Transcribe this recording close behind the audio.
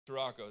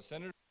Torraco,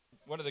 Senator,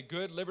 one of the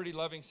good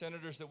liberty-loving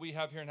senators that we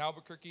have here in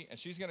Albuquerque, and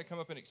she's going to come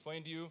up and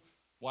explain to you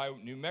why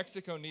New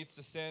Mexico needs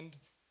to send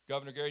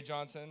Governor Gary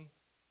Johnson.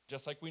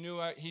 Just like we knew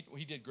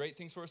he did great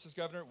things for us as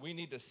governor, we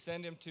need to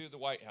send him to the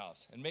White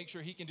House and make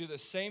sure he can do the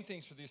same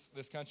things for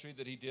this country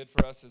that he did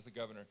for us as the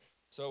governor.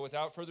 So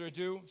without further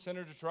ado,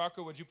 Senator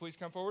Torraco, would you please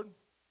come forward?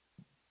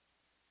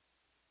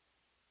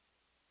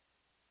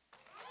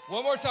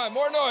 One more time,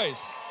 more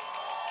noise.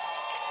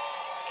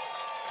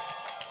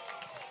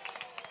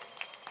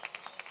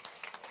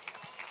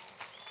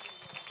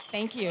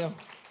 Thank you.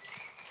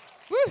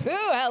 Woohoo!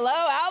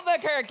 Hello,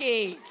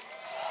 Albuquerque.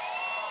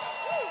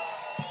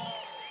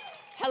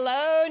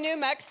 Hello, New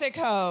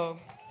Mexico.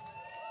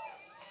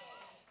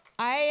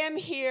 I am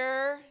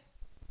here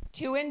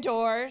to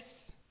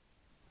endorse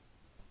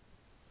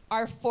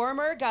our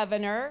former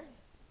governor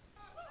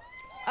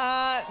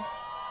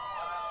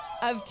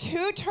of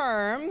 2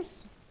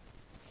 terms,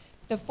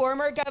 the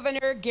former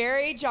Governor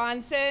Gary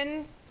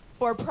Johnson,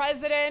 for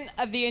President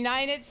of the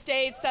United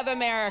States of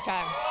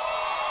America.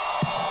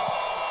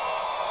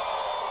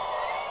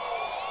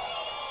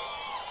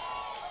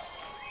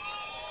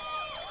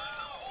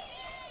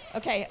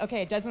 Okay,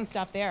 it doesn't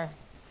stop there.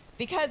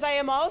 Because I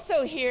am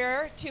also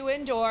here to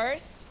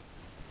endorse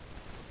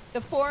the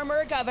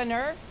former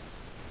governor.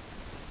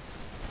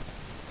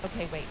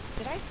 Okay, wait,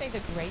 did I say the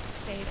great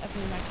state of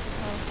New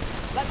Mexico?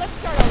 Let's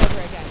start all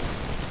over again.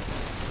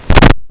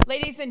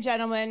 Ladies and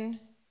gentlemen,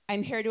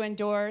 I'm here to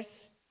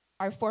endorse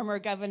our former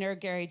governor,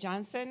 Gary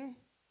Johnson,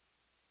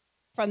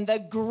 from the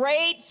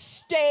great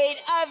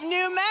state of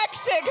New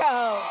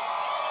Mexico.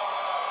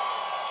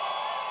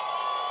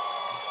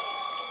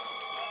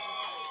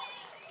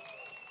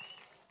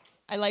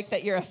 I like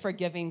that you're a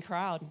forgiving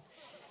crowd.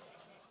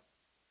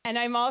 And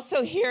I'm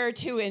also here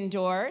to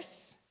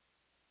endorse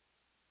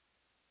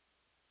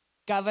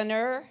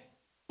Governor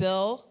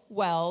Bill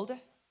Weld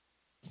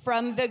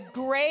from the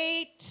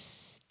great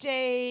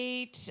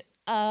state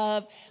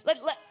of,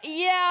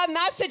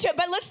 Massachusetts,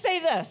 but let's say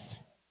this,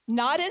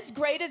 not as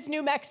great as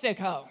New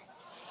Mexico.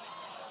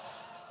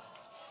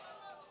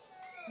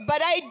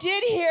 But I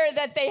did hear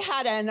that they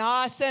had an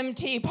awesome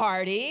tea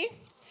party.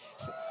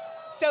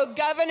 So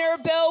Governor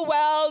Bill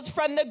Weld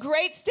from the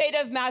great state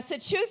of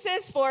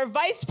Massachusetts for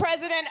Vice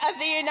President of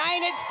the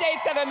United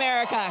States of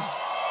America.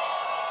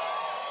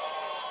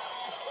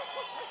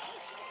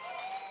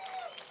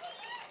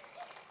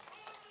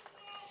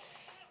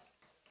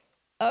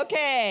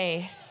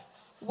 Okay,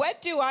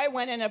 what do I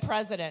want in a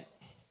president?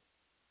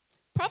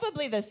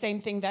 Probably the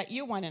same thing that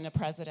you want in a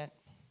president.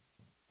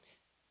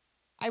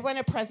 I want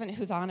a president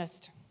who's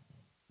honest.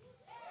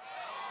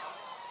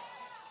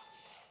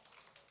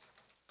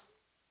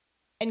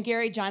 And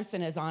Gary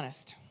Johnson is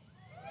honest.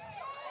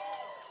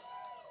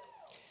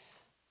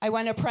 I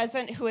want a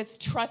president who is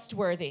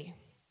trustworthy.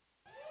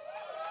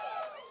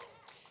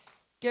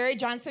 Gary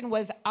Johnson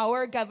was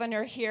our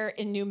governor here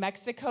in New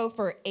Mexico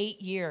for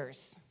 8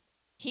 years.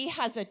 He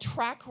has a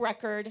track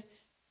record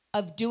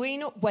of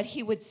doing what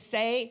he would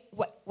say,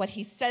 what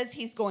he says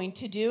he's going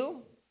to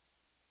do.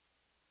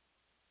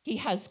 He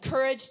has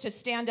courage to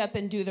stand up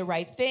and do the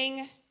right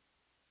thing.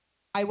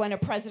 I want a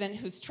president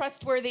who's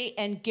trustworthy,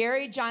 and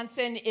Gary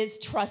Johnson is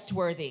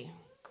trustworthy.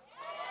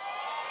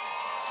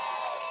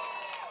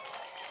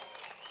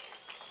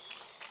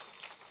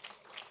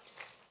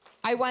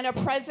 I want a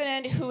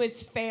president who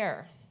is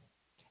fair.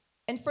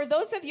 And for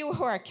those of you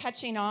who are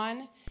catching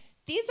on,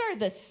 these are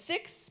the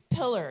 6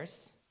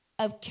 pillars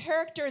of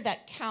character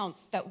that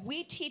counts that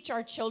we teach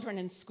our children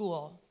in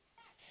school.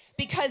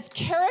 Because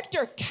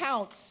character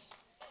counts.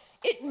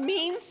 It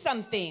means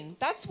something.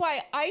 That's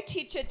why I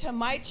teach it to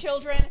my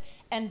children,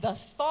 and the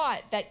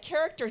thought that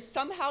character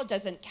somehow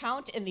doesn't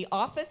count in the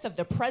office of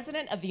the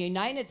President of the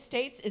United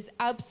States is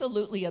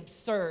absolutely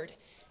absurd.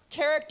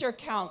 Character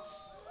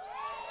counts.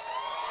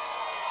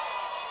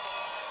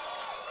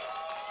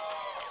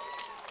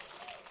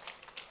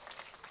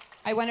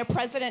 I want a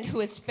president who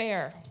is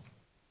fair.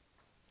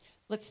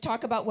 Let's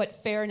talk about what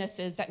fairness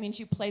is. That means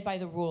you play by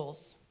the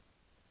rules.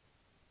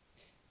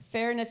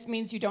 Fairness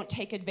means you don't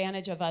take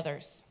advantage of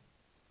others.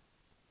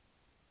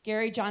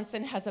 Gary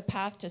Johnson has a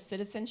path to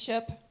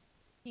citizenship.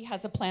 He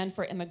has a plan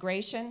for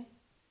immigration.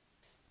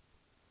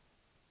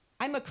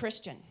 I'm a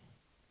Christian.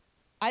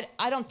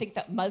 I don't think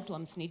that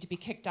Muslims need to be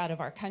kicked out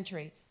of our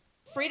country.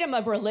 Freedom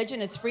of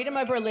religion is freedom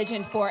of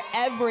religion for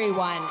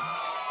everyone.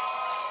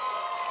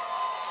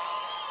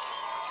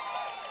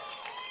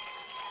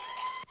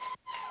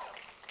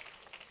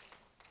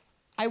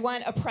 I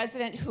want a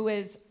president who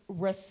is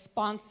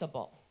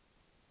responsible.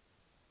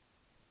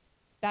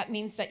 That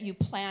means that you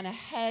plan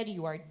ahead,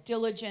 you are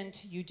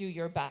diligent, you do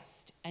your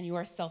best, and you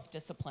are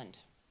self-disciplined.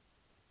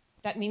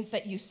 That means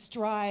that you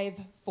strive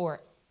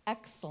for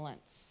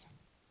excellence.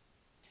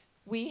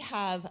 We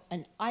have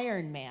an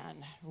Iron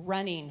Man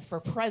running for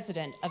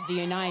President of the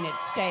United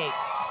States.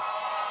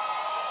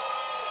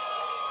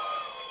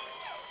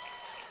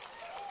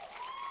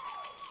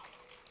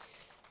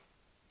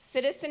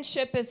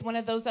 Citizenship is one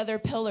of those other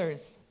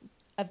pillars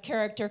of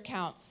character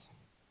counts.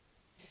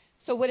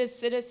 So what is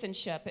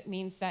citizenship? It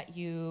means that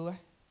you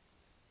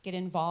get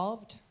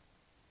involved,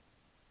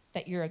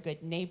 that you're a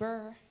good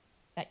neighbor,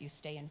 that you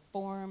stay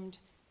informed,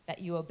 that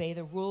you obey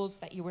the rules,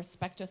 that you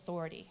respect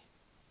authority.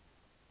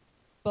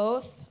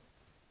 Both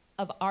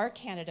of our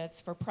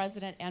candidates for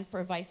president and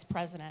for vice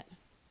president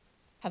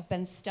have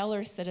been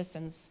stellar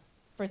citizens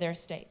for their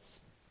states.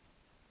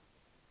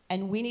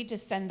 And we need to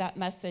send that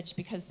message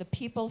because the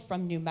people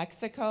from New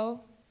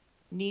Mexico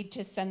need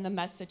to send the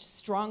message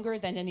stronger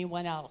than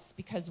anyone else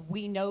because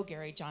we know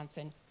Gary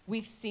Johnson.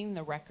 We've seen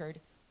the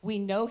record. We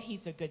know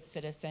he's a good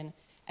citizen.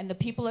 And the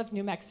people of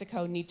New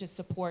Mexico need to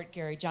support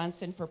Gary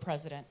Johnson for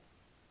president.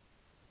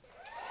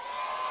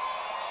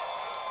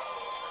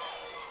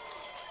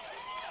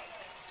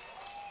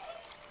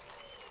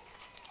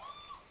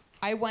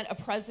 I want a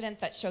president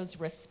that shows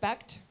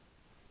respect,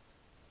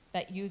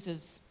 that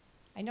uses,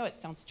 I know it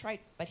sounds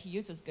trite, but he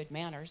uses good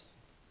manners.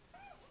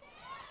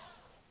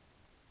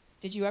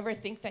 Did you ever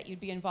think that you'd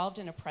be involved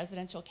in a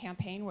presidential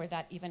campaign where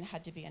that even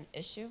had to be an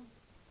issue?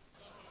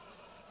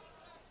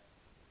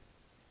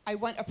 I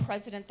want a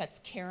president that's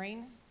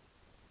caring,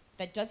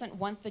 that doesn't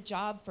want the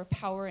job for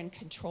power and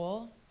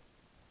control,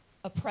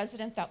 a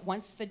president that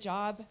wants the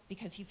job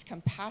because he's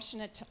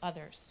compassionate to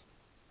others.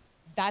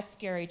 That's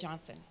Gary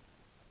Johnson.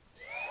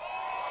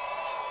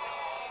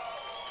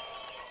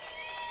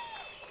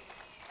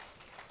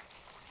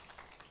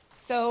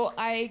 So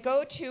I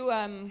go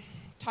to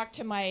talk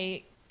to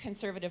my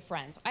conservative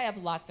friends. I have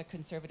lots of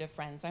conservative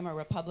friends. I'm a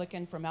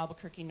Republican from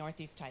Albuquerque,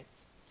 Northeast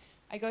Heights.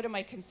 I go to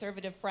my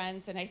conservative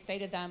friends and I say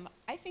to them,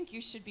 I think you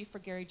should be for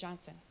Gary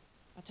Johnson.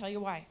 I'll tell you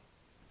why.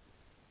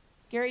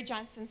 Gary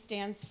Johnson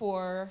stands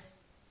for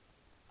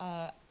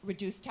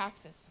reduced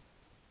taxes.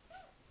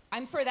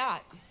 I'm for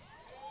that.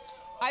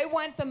 I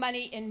want the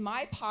money in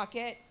my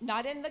pocket,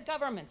 not in the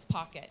government's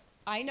pocket.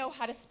 I know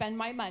how to spend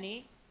my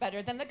money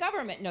better than the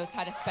government knows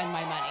how to spend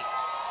my money.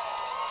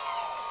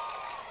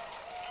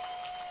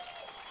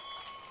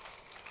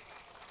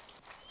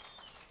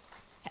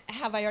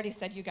 Have I already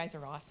said you guys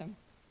are awesome?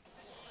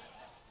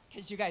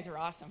 Because you guys are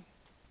awesome.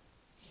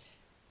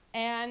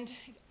 And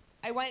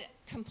I want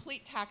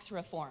complete tax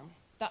reform.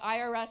 The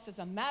IRS is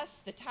a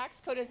mess. The tax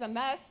code is a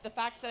mess. The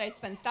fact that I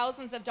spend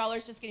thousands of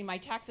dollars just getting my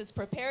taxes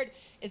prepared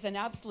is an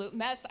absolute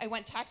mess. I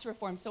want tax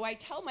reform. So I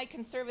tell my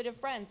conservative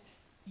friends,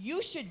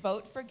 you should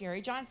vote for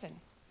Gary Johnson.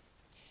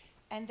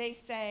 And they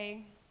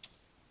say,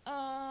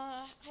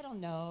 I don't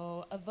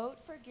know, a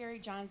vote for Gary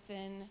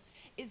Johnson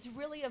is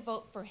really a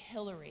vote for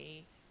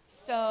Hillary.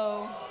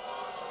 So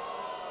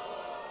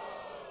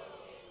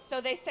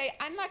they say,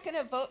 I'm not going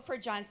to vote for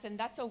Johnson.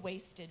 That's a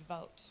wasted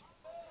vote.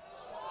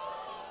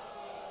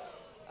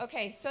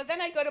 Okay, so then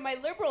I go to my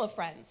liberal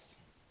friends.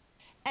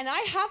 And I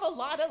have a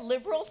lot of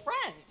liberal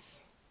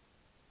friends.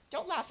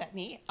 Don't laugh at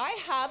me. I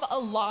have a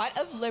lot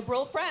of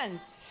liberal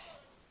friends.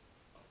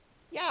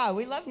 Yeah,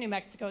 we love New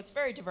Mexico. It's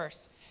very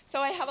diverse. So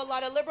I have a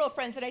lot of liberal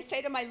friends, and I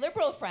say to my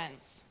liberal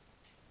friends,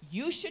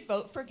 you should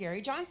vote for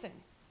Gary Johnson.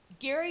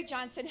 Gary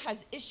Johnson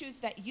has issues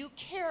that you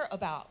care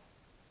about.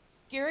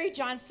 Gary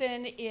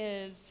Johnson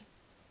is,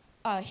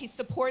 he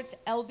supports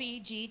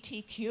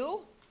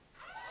LGBTQ.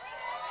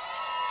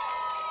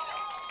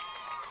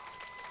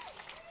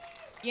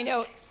 You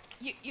know,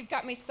 you've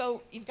got me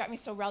so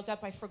riled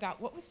up. I forgot,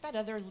 what was that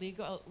other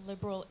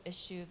liberal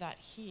issue that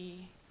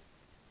he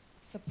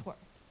support?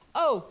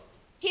 Oh,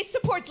 he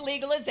supports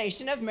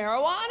legalization of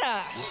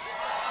marijuana.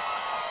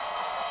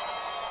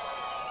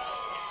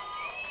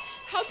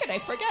 How could I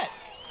forget?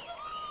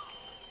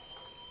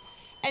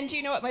 And do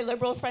you know what my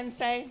liberal friends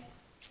say?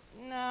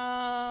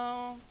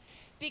 No,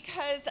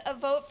 because a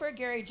vote for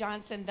Gary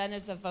Johnson then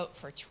is a vote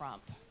for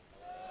Trump.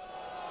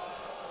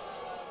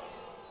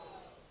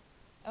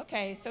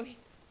 Okay, so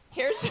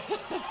here's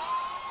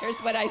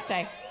what I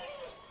say.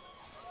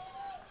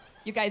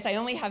 You guys, I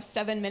only have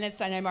 7 minutes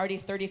and I'm already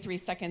 33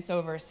 seconds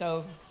over,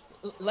 so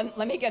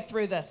let me get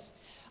through this.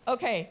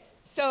 Okay,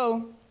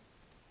 so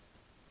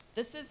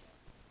this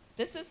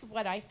is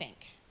what I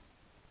think.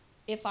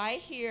 If I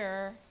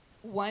hear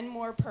one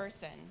more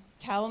person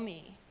tell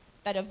me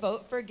that a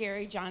vote for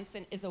Gary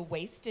Johnson is a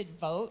wasted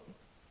vote,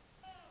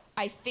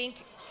 I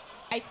think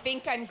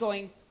I'm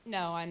going,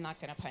 no, I'm not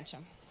going to punch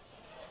him.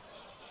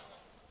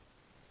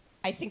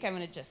 I think I'm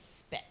going to just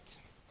spit.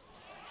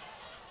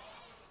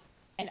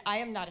 And I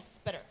am not a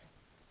spitter.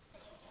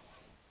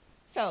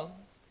 So,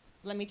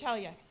 let me tell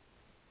you,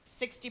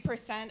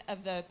 60%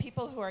 of the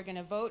people who are going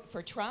to vote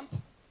for Trump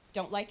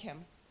don't like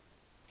him.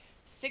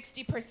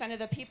 60% of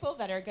the people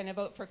that are going to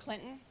vote for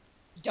Clinton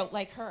don't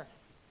like her.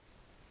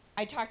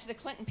 I talked to the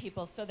Clinton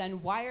people, so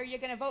then why are you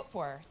going to vote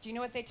for her? Do you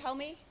know what they tell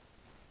me?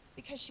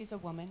 Because she's a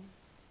woman.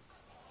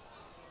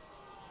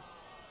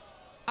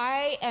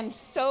 I am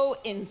so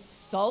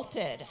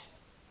insulted.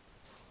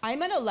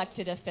 I'm an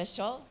elected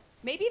official.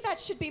 Maybe that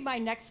should be my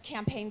next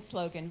campaign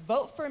slogan.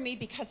 Vote for me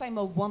because I'm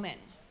a woman.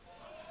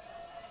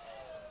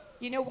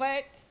 You know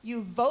what?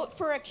 You vote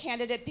for a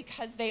candidate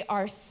because they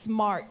are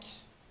smart,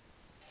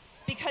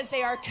 because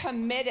they are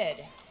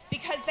committed,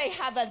 because they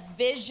have a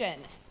vision.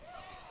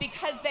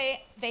 because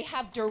they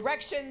have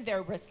direction,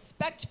 they're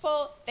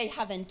respectful, they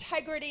have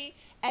integrity,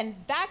 and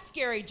that's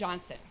Gary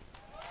Johnson.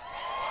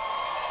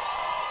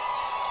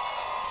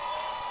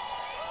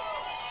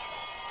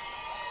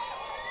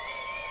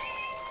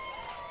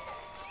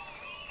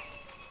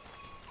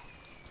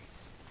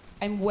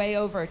 I'm way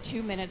over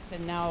 2 minutes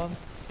and now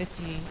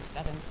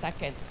 57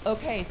 seconds.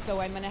 Okay, so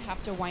I'm gonna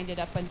have to wind it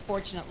up,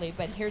 unfortunately,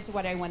 but here's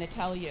what I wanna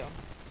tell you.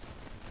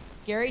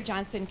 Gary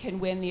Johnson can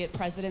win the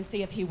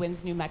presidency if he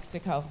wins New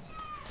Mexico.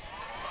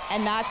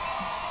 And that's,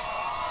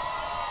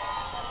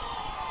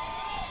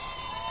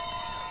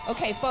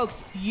 okay,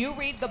 folks, you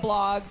read the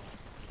blogs,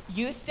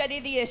 you study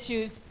the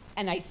issues,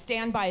 and I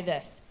stand by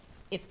this.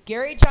 If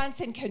Gary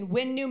Johnson can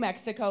win New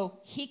Mexico,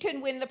 he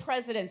can win the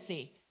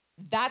presidency.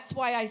 That's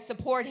why I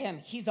support him.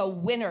 He's a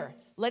winner.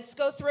 Let's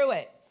go through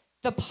it.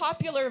 The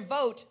popular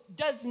vote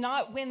does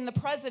not win the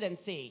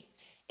presidency.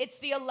 It's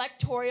the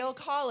Electoral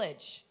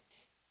College.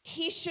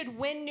 He should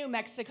win New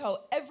Mexico.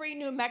 Every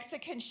New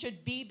Mexican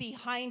should be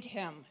behind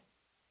him.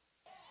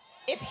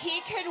 If he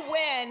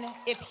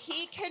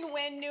can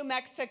win New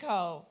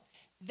Mexico,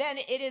 then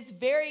it is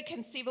very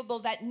conceivable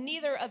that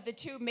neither of the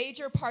two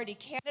major party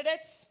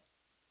candidates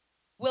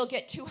will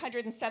get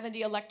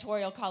 270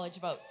 Electoral College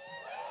votes.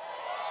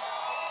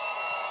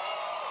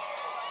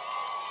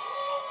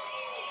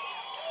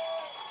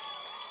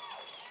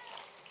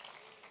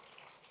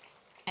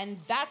 And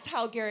that's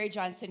how Gary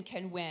Johnson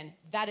can win.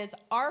 That is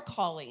our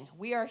calling.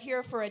 We are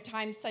here for a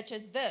time such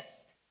as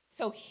this.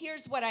 So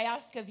here's what I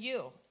ask of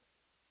you.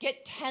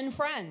 Get 10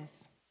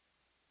 friends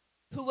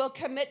who will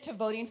commit to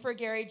voting for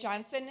Gary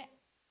Johnson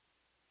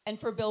and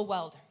for Bill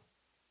Weld.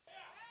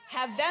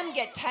 Have them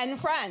get 10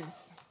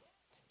 friends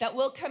that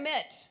will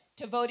commit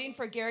to voting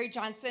for Gary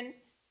Johnson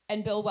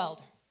and Bill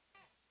Weld.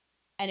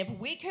 And if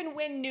we can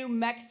win New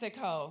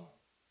Mexico,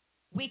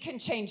 we can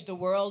change the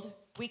world.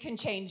 We can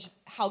change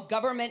how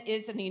government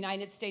is in the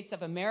United States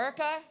of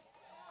America.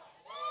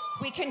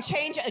 We can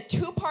change a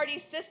two-party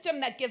system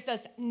that gives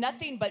us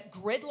nothing but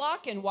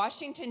gridlock in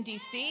Washington,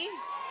 D.C.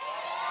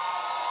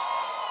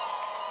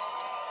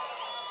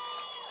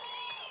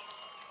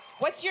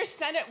 What's your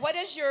Senate, what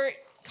has your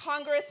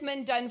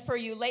congressman done for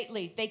you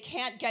lately? They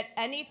can't get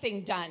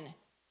anything done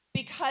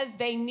because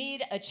they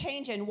need a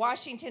change in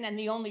Washington, and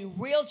the only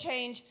real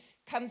change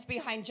comes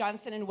behind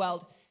Johnson and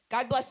Weld.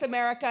 God bless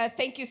America.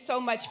 Thank you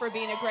so much for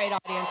being a great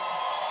audience.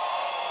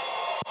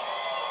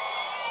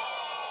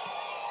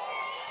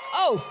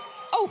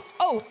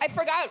 Oh, I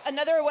forgot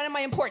another one of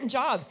my important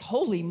jobs.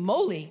 Holy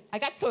moly. I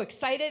got so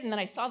excited, and then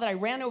I saw that I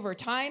ran over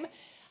time.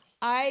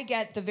 I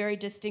get the very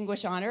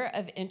distinguished honor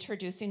of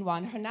introducing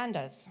Juan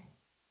Hernandez.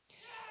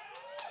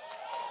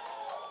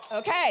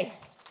 Okay,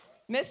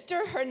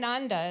 Mr.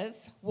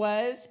 Hernandez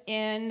was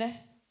in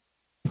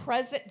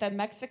the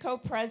Mexico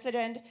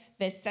President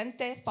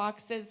Vicente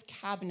Fox's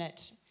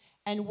cabinet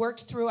and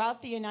worked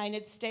throughout the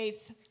United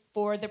States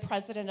for the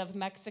President of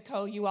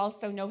Mexico. You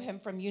also know him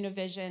from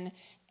Univision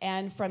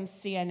and from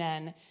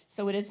CNN.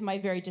 So it is my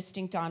very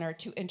distinct honor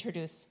to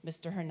introduce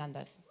Mr.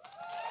 Hernandez.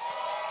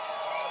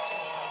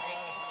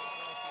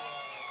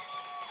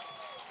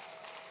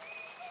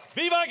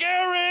 Viva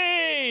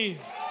Gary!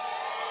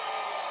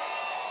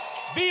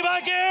 Viva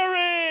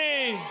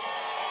Gary!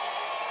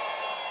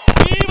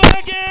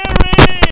 Viva Gary!